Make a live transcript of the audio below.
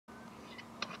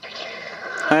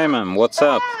Hey man, what's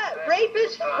up?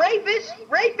 Rapist! Rapist!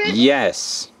 Rapist!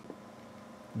 Yes.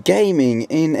 Gaming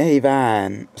in a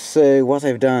van. So what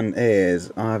I've done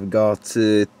is I've got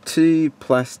two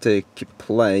plastic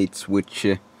plates which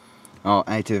are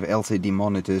out of LCD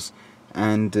monitors,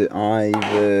 and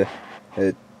I've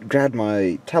grabbed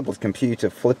my tablet computer,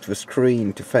 flipped the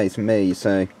screen to face me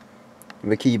so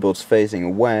the keyboard's facing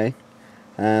away,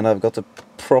 and I've got a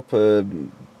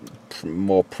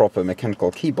more proper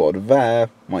mechanical keyboard there,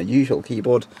 my usual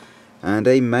keyboard, and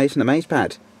a mouse and a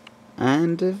mousepad,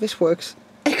 and this works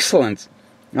excellent.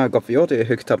 I've got the audio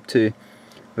hooked up to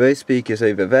those speakers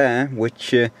over there,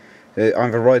 which are the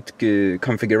right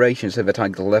configuration so that I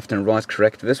get the left and right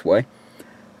correct this way,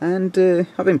 and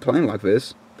I've been playing like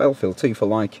this, Battlefield 2, for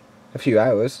like a few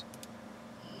hours.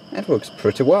 It works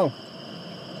pretty well.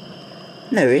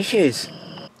 No issues.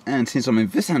 And since I'm in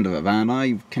this end of the van,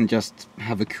 I can just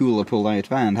have a cooler pulled out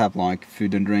there and have like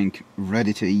food and drink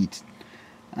ready to eat.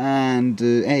 And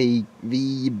the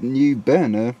new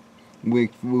burner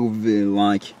with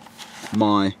like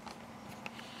my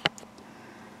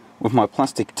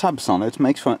plastic tabs on it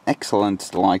makes for an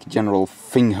excellent like general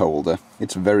thing holder.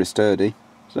 It's very sturdy,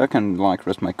 so I can like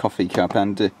rest my coffee cup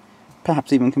and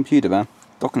perhaps even computer there.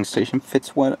 Docking station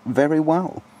fits very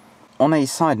well. On a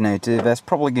side note, there's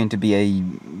probably going to be a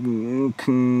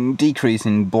decrease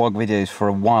in blog videos for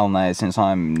a while now, since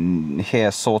I'm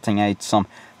here sorting out some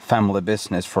family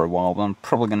business for a while, but I'm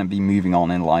probably going to be moving on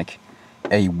in like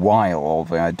a while,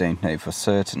 although I don't know for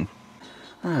certain.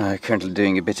 Currently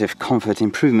doing a bit of comfort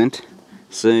improvement.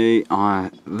 So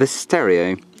this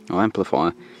stereo, or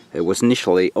amplifier, it was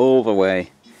initially all the way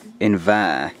in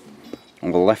there,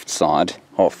 on the left side,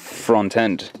 or front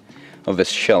end of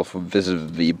this shelf. This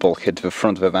is the bulkhead to the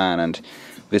front of the van, and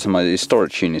these are my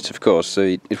storage units, of course, so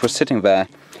it was sitting there.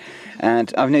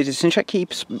 And I've noticed since I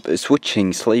keep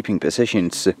switching sleeping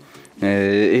positions,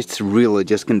 it's really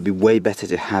just going to be way better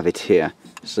to have it here.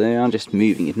 So I'm just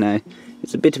moving it now.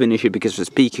 It's a bit of an issue because the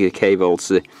speaker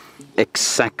cable's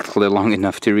exactly long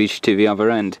enough to reach to the other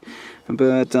end,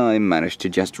 but I managed to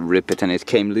just rip it and it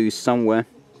came loose somewhere,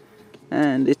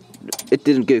 and it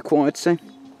didn't go quite, so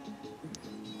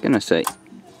gonna say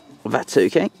that's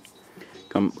okay.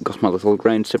 Got my little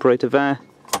ground separator there,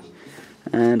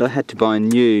 and I had to buy a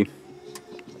new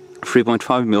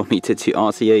 3.5mm to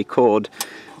RCA cord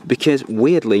because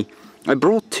weirdly I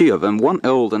brought two of them, one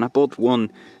old and I bought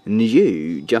one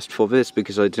new just for this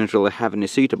because I didn't really have any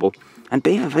suitable, and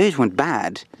both of those went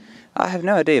bad. I have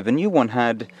no idea. The new one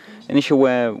had an issue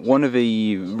where one of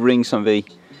the rings on the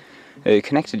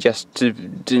connector just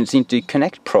didn't seem to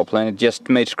connect properly, and it just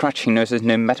made scratching noises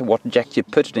no matter what jack you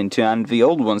put it into, and the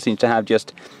old one seems to have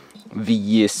just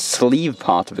the sleeve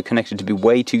part of the connector to be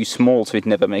way too small, so it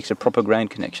never makes a proper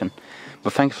ground connection.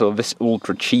 But thankfully this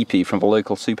ultra cheapie from the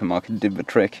local supermarket did the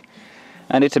trick,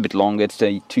 and it's a bit longer. It's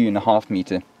a 2.5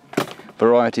 meter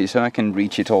variety, so I can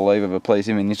reach it all over the place,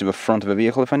 even into the front of the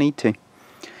vehicle if I need to.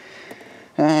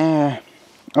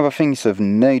 Other things of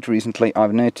note recently,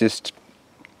 I've noticed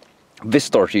this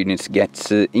storage unit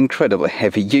gets incredibly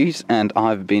heavy use, and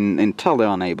I've been entirely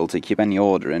unable to keep any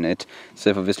order in it.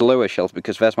 So for this lower shelf,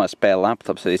 because there's my spare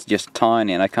laptop, so it's just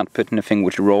tiny and I can't put anything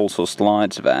which rolls or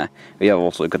slides there. We have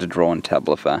also got a drawing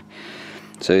tablet there,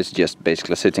 so it's just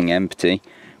basically sitting empty.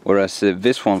 Whereas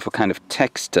this one for kind of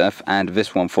tech stuff, and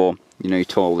this one for, you know,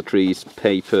 toiletries,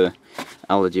 paper,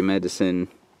 allergy medicine,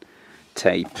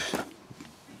 tape,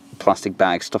 plastic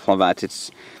bags, stuff like that, it's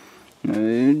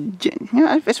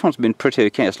yeah, this one's been pretty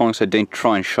okay, as long as I don't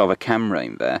try and shove a camera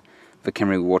in there. The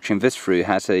camera we're watching this through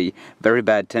has a very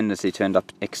bad tendency to end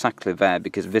up exactly there,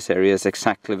 because this area is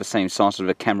exactly the same size as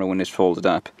the camera when it's folded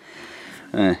up.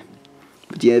 But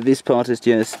yeah, this part is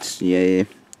just, yeah,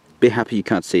 be happy you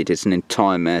can't see it. It's an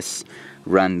entire mess,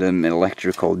 random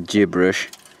electrical gibberish.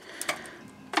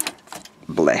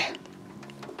 Bleh.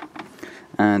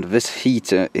 And this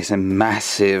heater is a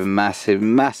massive, massive,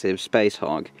 massive space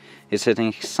hog. It's sitting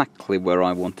exactly where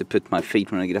I want to put my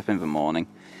feet when I get up in the morning.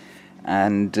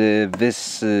 And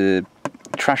this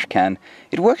trash can,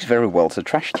 it works very well. It's a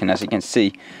trash can, as you can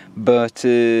see, but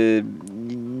it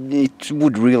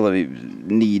would really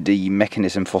need a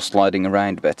mechanism for sliding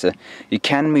around better. You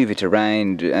can move it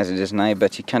around as it is now,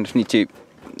 but you kind of need to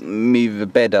move the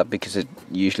bed up because it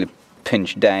usually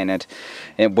pinch down it.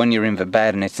 And when you're in the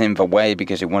bed and it's in the way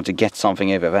because you want to get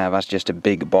something over there, that's just a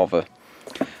big bother.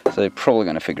 So probably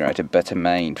going to figure out a better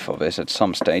main for this at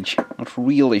some stage. Not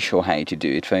really sure how to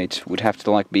do it. It would have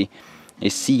to like be a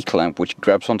C-clamp which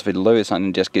grabs onto the lower side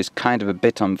and just goes kind of a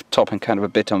bit on the top and kind of a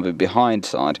bit on the behind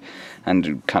side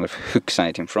and kind of hooks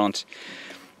out in front.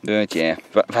 But yeah,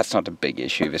 that's not a big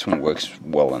issue. This one works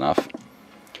well enough.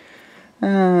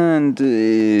 And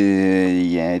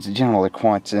yeah, it's generally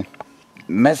quite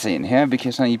messy in here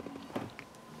because I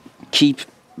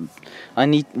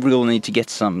really need to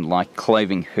get some like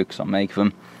clothing hooks or make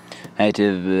them out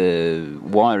of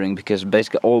wiring, because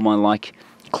basically all my like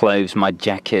clothes, my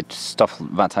jacket, stuff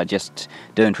that I just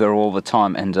don't wear all the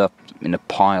time ends up in a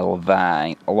pile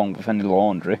there along with any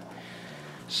laundry.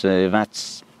 So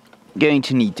that's going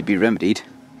to need to be remedied.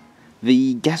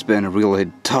 The gas burner really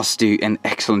does do an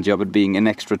excellent job at being an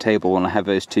extra table when I have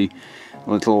those two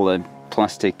little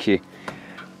plastic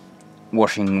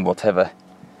washing whatever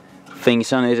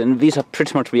things on it, and these are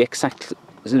pretty much the exact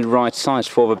right size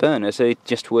for the burner, so it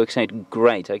just works out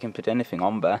great. I can put anything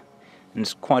on there, and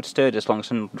it's quite sturdy as long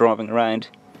as I'm not driving around.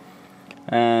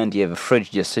 And yeah, the fridge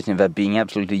just sitting there being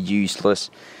absolutely useless.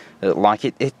 Like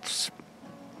it's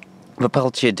the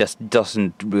Peltier just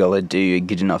doesn't really do a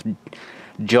good enough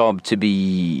job to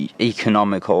be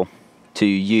economical to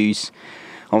use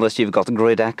unless you've got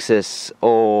grid access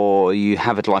or you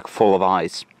have it like full of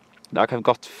ice. Like I've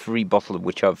got 3 bottles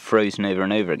which I've frozen over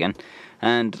and over again,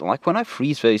 and like when I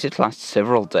freeze those it lasts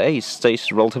several days,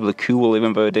 stays relatively cool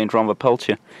even though I don't run the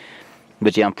Peltier.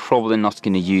 But yeah, I'm probably not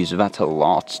going to use that a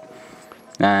lot,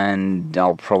 and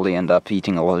I'll probably end up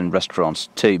eating a lot in restaurants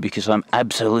too because I'm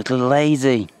absolutely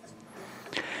lazy.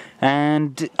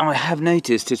 And I have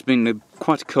noticed it's been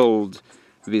quite cold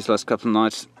these last couple of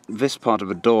nights. This part of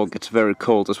the door gets very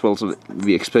cold as well as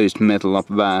the exposed metal up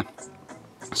there.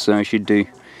 So I should do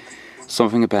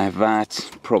something about that.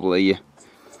 Probably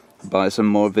buy some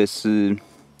more of this insulatey,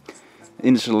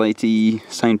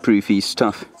 soundproofy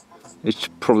stuff. It's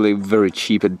probably very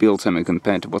cheap at build time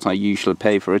compared to what I usually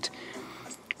pay for it.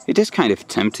 It is kind of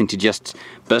tempting to just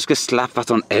basically slap that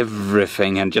on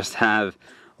everything and just have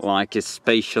like a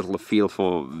spatial feel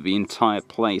for the entire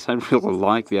place. I really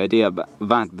like the idea of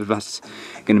that, but that's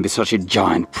going to be such a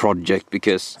giant project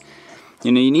because,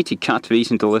 you know, you need to cut these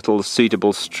into little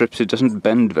suitable strips. It doesn't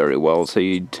bend very well, so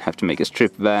you'd have to make a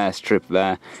strip there,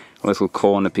 a little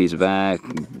corner piece there,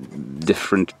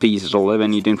 different pieces all over,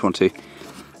 and you don't want to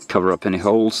cover up any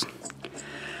holes.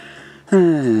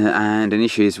 And an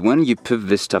issue is when you put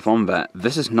this stuff on there,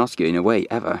 this is not going away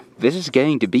ever. This is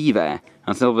going to be there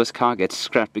until this car gets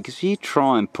scrapped, because if you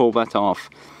try and pull that off,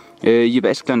 you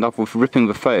basically end up with ripping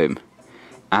the foam,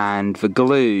 and the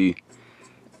glue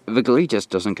just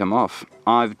doesn't come off.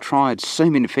 I've tried so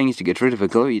many things to get rid of the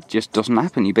glue, it just doesn't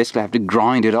happen. You basically have to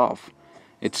grind it off.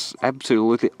 It's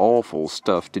absolutely awful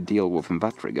stuff to deal with in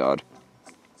that regard.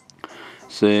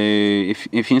 So if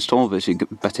you install this, you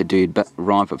better do it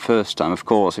right the first time. Of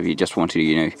course, if you just want to,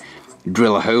 you know,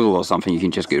 drill a hole or something, you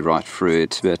can just go right through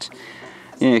it. But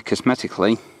yeah,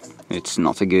 cosmetically, it's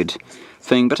not a good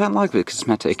thing. But I like the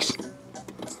cosmetics.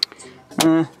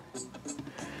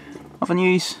 Oven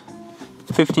use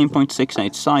 15.6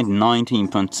 outside,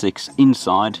 19.6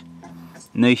 inside.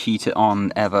 No heater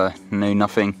on ever, no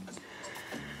nothing.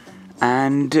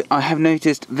 And I have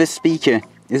noticed this speaker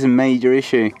is a major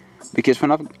issue, because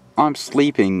when I'm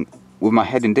sleeping with my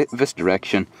head in this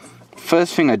direction,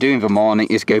 first thing I do in the morning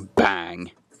is go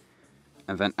bang,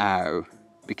 and then ow,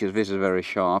 because this is very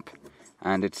sharp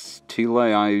and it's too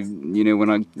low. You know, when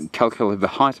I calculate the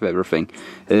height of everything,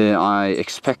 I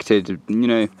expected, you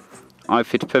know, I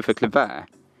fit perfectly there,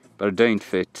 but I don't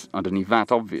fit underneath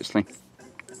that, obviously.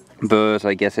 But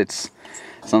I guess it's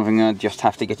something I just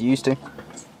have to get used to.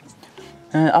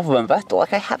 Other than that,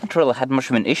 like, I haven't really had much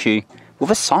of an issue with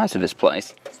the size of this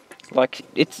place. Like,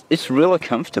 it's really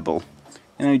comfortable.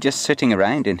 You know, just sitting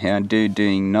around in here and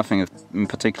doing nothing in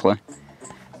particular.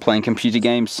 Playing computer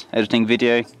games, editing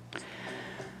video.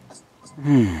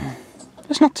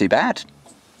 It's not too bad.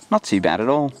 Not too bad at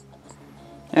all.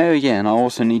 Oh yeah, and I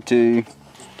also need to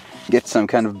get some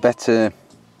kind of better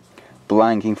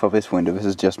blanking for this window. This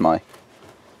is just my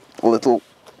little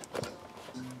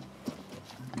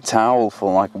towel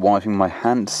for like wiping my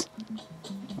hands.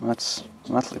 That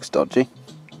looks dodgy.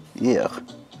 Yeah,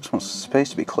 this one's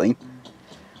supposed to be clean.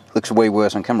 Looks way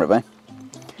worse on camera though.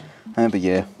 But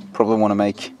yeah, probably want to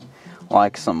make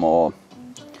like some more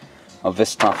of this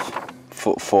stuff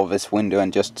for this window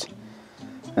and just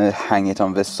hang it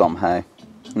on this somehow.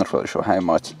 Not really sure how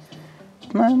much.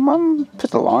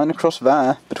 Put a line across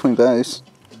there between those.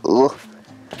 Ugh.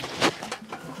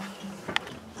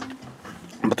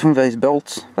 Between those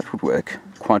bolts, that would work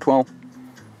quite well.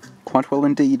 Quite well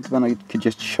indeed. Then I could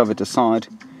just shove it aside,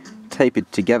 tape it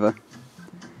together.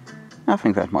 I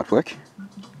think that might work.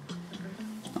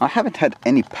 I haven't had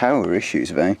any power issues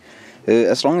though.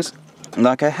 As long as,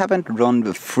 like, I haven't run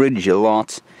the fridge a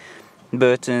lot,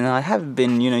 but I have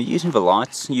been, you know, using the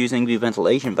lights, using the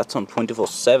ventilation. That's on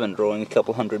 24/7, drawing a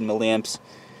couple hundred milliamps.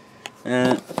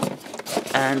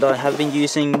 and I have been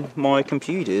using my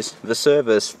computers. The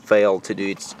servers failed to do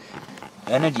its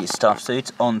energy stuff, so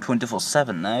it's on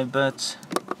 24/7 now, but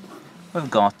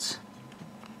we've got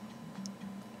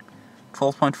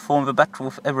 12.4 of the battery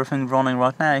with everything running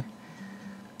right now,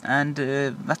 and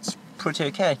that's pretty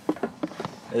okay.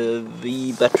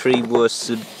 The battery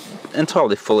was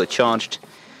entirely fully charged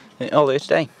earlier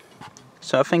today,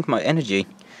 so I think my energy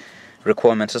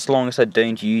requirements, as long as I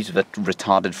don't use that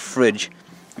retarded fridge,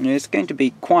 it's going to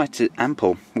be quite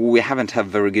ample. We haven't had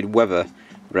very good weather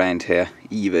around here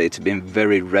either. It's been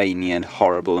very rainy and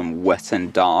horrible and wet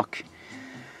and dark.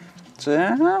 So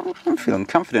I'm feeling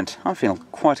confident. I'm feeling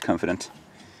quite confident.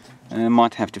 I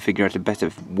might have to figure out a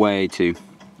better way to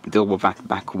deal with that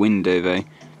back window though.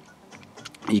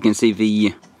 You can see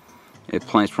the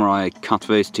place where I cut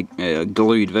those,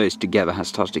 glued those together has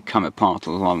started to come apart.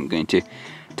 I'm going to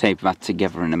tape that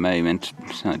together in a moment,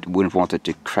 so I wouldn't want it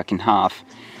to crack in half.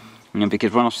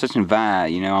 Because when I'm sitting there,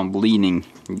 you know, I'm leaning,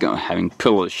 having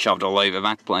pillars shoved all over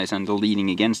that place, and leaning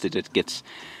against it, it gets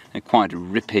quite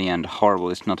rippy and horrible.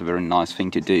 It's not a very nice thing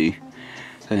to do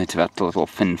to that little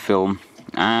thin film.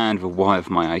 And the wire of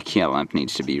my IKEA lamp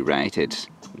needs to be rated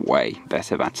way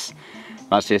better. That's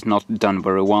just not done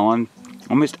very well. I'm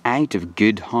almost out of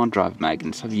good hard drive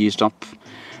magnets. I've used up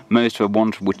most of the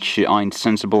ones which are in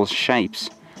sensible shapes.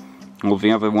 Well,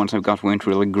 the other ones I've got won't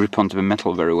really grip onto the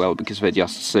metal very well because they're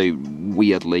just so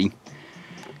weirdly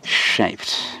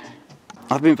shaped.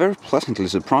 I've been very pleasantly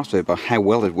surprised though by how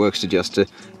well it works to just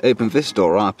open this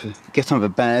door up, get on the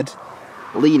bed,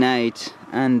 lean out,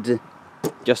 and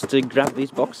just grab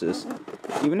these boxes.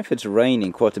 Even if it's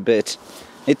raining quite a bit,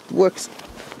 it works.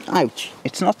 Ouch!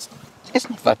 It's not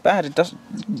that bad. It doesn't.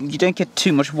 You don't get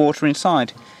too much water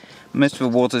inside. Most of the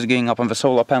water is going up on the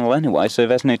solar panel anyway, so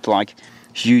there's no like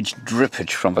huge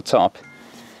drippage from the top.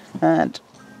 And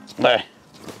there,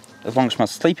 as long as my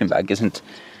sleeping bag isn't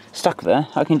stuck there,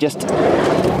 I can just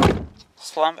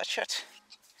slam that shut.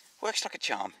 Works like a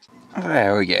charm.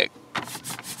 There we go.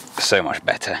 So much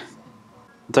better.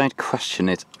 Don't question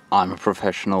it. I'm a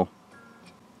professional.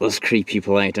 Let's creep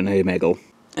people out on Omegle.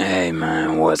 Hey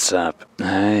man, what's up?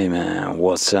 Hey man,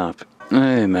 what's up?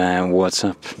 Hey man, what's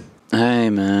up? Hey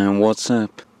man, what's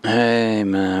up? Hey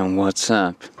man, what's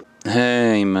up?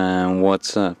 Hey man,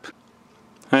 what's up?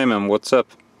 Hey man, what's up?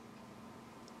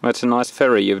 That's a nice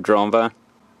furry you've drawn there.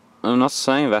 I'm not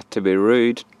saying that to be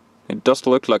rude. It does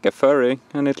look like a furry,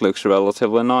 and it looks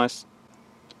relatively nice.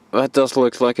 That does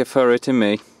look like a furry to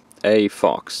me. A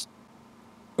fox.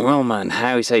 Well man,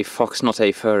 how is a fox not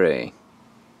a furry?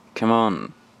 Come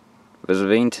on.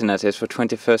 The internet is for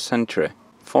 21st century.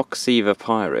 Foxy the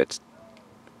pirate.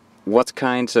 What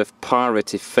kinds of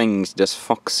piratey things does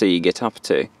Foxy get up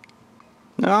to?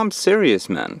 No, I'm serious,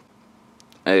 man.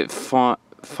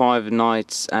 Five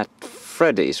Nights at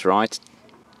Freddy's, right?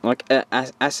 Like,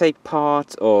 as a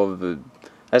part of,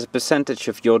 as a percentage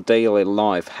of your daily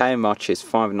life, how much is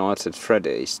Five Nights at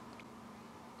Freddy's?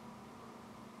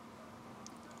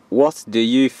 What do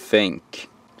you think?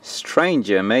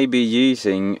 Stranger may be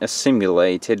using a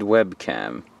simulated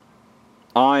webcam.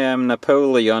 I am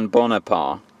Napoleon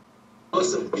Bonaparte.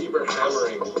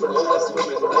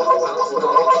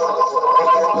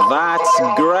 That's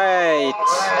great!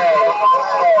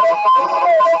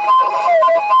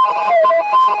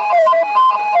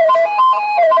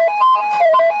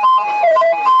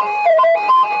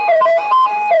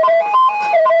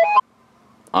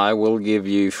 I will give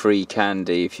you free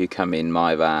candy if you come in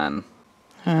my van.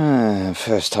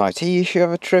 First IT issue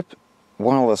of a trip.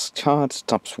 Wireless card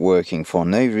stops working for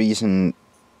no reason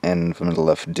in the middle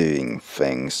of doing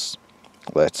things.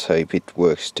 Let's hope it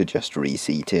works to just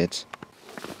reseat it.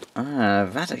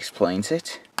 That explains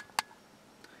it.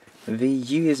 The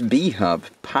USB hub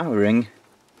powering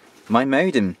my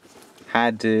modem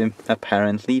had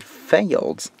apparently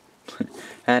failed.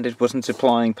 And it wasn't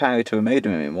supplying power to the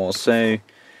modem anymore, so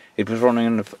it was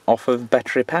running off of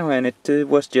battery power, and it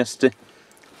was just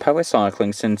power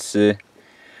cycling since the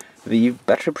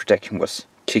battery protection was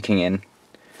kicking in.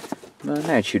 Well,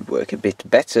 now it should work a bit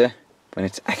better when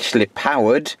it's actually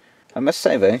powered. I must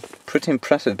say though, pretty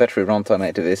impressive battery runtime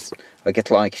out of this. I get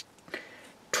like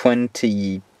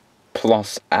 20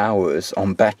 plus hours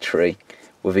on battery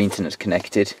with the internet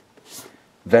connected.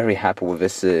 Very happy with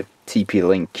this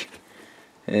TP-Link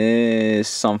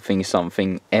something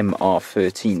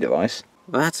MR13 device.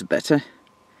 That's better.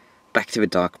 Back to the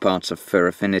dark parts of Fur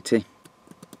Affinity.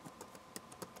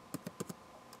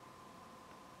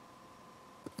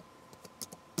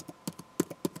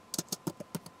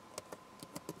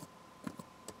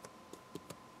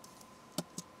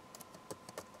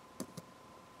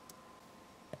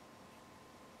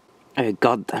 Oh,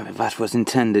 God damn it, that was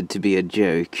intended to be a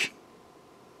joke.